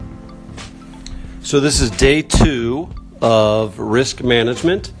So this is day 2 of risk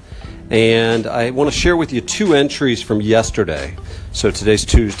management, and I want to share with you 2 entries from yesterday. So today's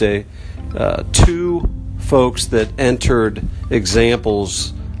Tuesday. 2 folks that entered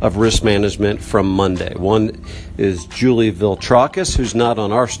examples of risk management from Monday. One is Julie Viltrakis, who's not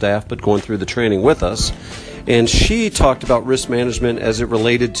on our staff but going through the training with us. And she talked about risk management as it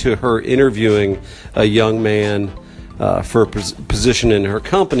related to her interviewing a young man for a position in her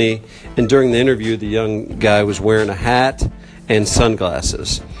company. And during the interview, the young guy was wearing a hat and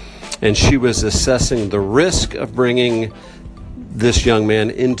sunglasses. And she was assessing the risk of bringing this young man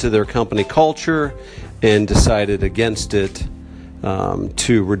into their company culture and decided against it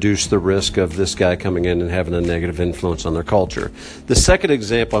to reduce the risk of this guy coming in and having a negative influence on their culture. The second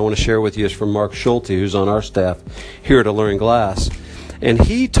example I want to share with you is from Mark Schulte, who's on our staff here at Alluring Glass. And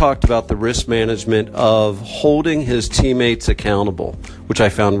he talked about the risk management of holding his teammates accountable, which I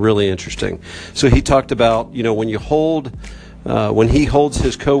found really interesting. So he talked about, when he holds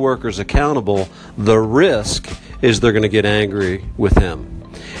his coworkers accountable, the risk is they're going to get angry with him.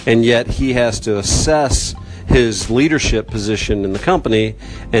 And yet he has to assess his leadership position in the company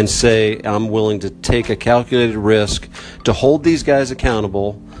and say, I'm willing to take a calculated risk to hold these guys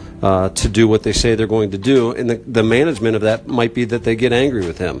accountable to do what they say they're going to do, and the management of that might be that they get angry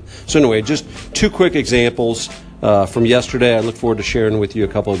with him. So anyway, just 2 quick examples from yesterday. I look forward to sharing with you a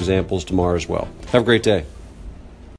couple examples tomorrow as well. Have a great day.